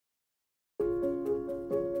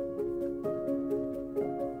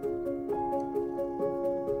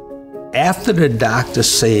After the doctor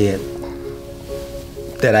said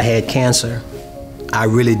that I had cancer, I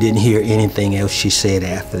really didn't hear anything else she said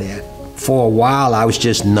after that. For a while, I was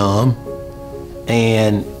just numb.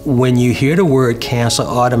 And when you hear the word cancer,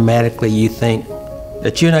 automatically you think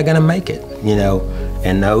that you're not gonna make it, you know?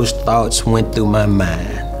 And those thoughts went through my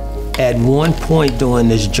mind. At one point during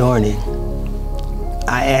this journey,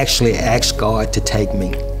 I actually asked God to take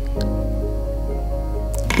me.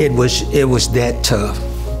 It was that tough.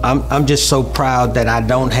 I'm just so proud that I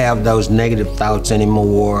don't have those negative thoughts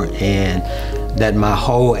anymore, and that my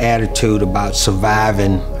whole attitude about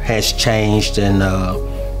surviving has changed, and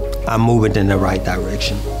I'm moving in the right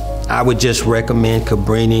direction. I would just recommend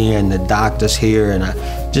Cabrini and the doctors here, and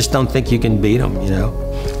I just don't think you can beat them, you know.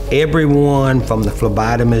 Everyone from the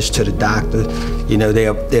phlebotomist to the doctor, you know,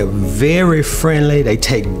 they're very friendly. They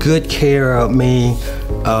take good care of me.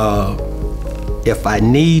 If I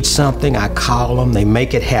need something, I call them, they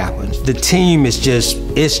make it happen. The team is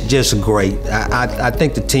it's just great. I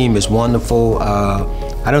think the team is wonderful.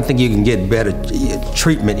 I don't think you can get better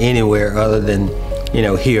treatment anywhere other than, you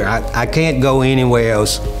know, here. I can't go anywhere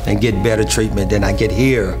else and get better treatment than I get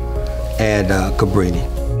here at Cabrini.